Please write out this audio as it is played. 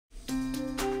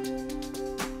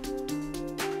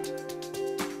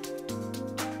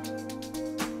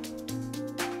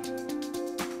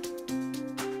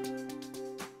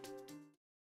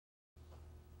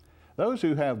Those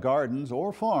who have gardens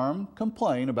or farm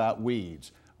complain about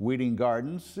weeds. Weeding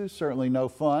gardens is certainly no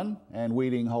fun, and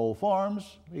weeding whole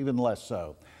farms even less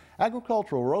so.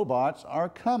 Agricultural robots are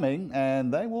coming,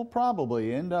 and they will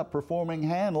probably end up performing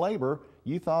hand labor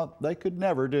you thought they could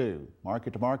never do.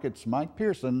 Market to Market's Mike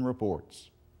Pearson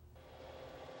reports.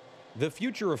 The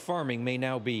future of farming may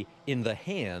now be in the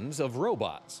hands of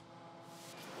robots.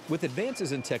 With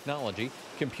advances in technology,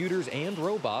 computers and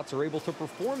robots are able to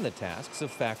perform the tasks of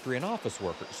factory and office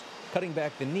workers, cutting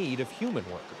back the need of human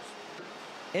workers.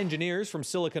 Engineers from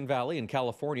Silicon Valley in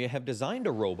California have designed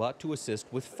a robot to assist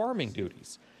with farming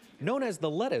duties. Known as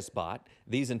the lettuce bot,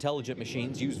 these intelligent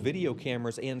machines use video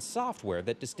cameras and software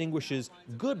that distinguishes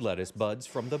good lettuce buds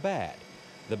from the bad.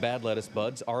 The bad lettuce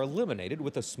buds are eliminated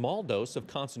with a small dose of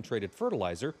concentrated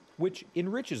fertilizer, which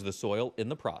enriches the soil in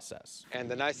the process.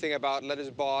 And the nice thing about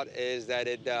lettuce bot is that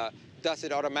it does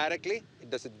it automatically, it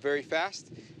does it very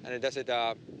fast, and it does it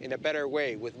in a better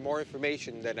way with more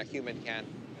information than a human can.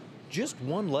 Just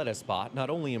one lettuce bot not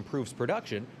only improves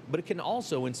production, but it can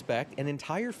also inspect an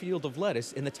entire field of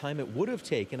lettuce in the time it would have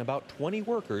taken about 20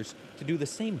 workers to do the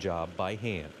same job by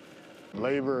hand.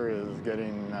 Labor is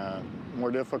getting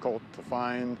more difficult to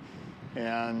find,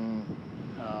 and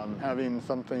having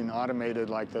something automated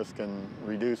like this can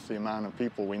reduce the amount of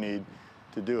people we need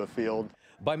to do a field.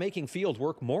 By making field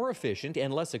work more efficient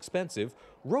and less expensive,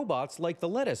 robots like the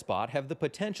lettuce bot have the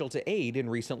potential to aid in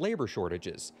recent labor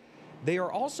shortages. They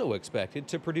are also expected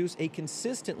to produce a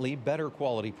consistently better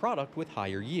quality product with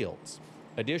higher yields.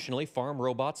 Additionally, farm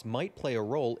robots might play a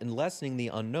role in lessening the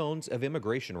unknowns of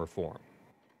immigration reform.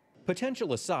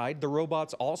 Potential aside, the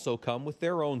robots also come with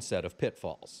their own set of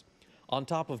pitfalls. On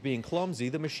top of being clumsy,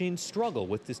 the machines struggle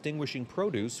with distinguishing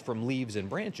produce from leaves and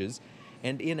branches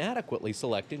and inadequately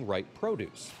selecting ripe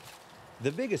produce.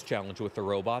 The biggest challenge with the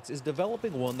robots is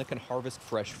developing one that can harvest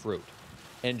fresh fruit.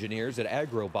 Engineers at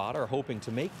Agrobot are hoping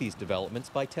to make these developments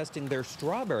by testing their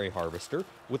strawberry harvester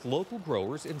with local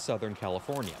growers in Southern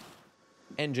California.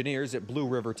 Engineers at Blue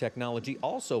River Technology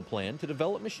also plan to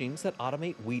develop machines that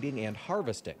automate weeding and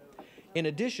harvesting. In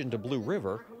addition to Blue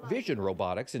River, Vision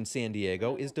Robotics in San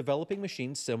Diego is developing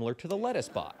machines similar to the lettuce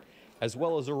bot, as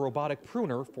well as a robotic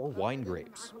pruner for wine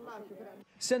grapes.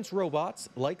 Since robots,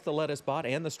 like the lettuce bot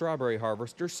and the strawberry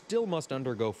harvester, still must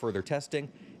undergo further testing,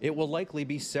 it will likely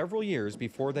be several years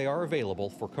before they are available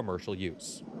for commercial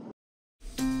use.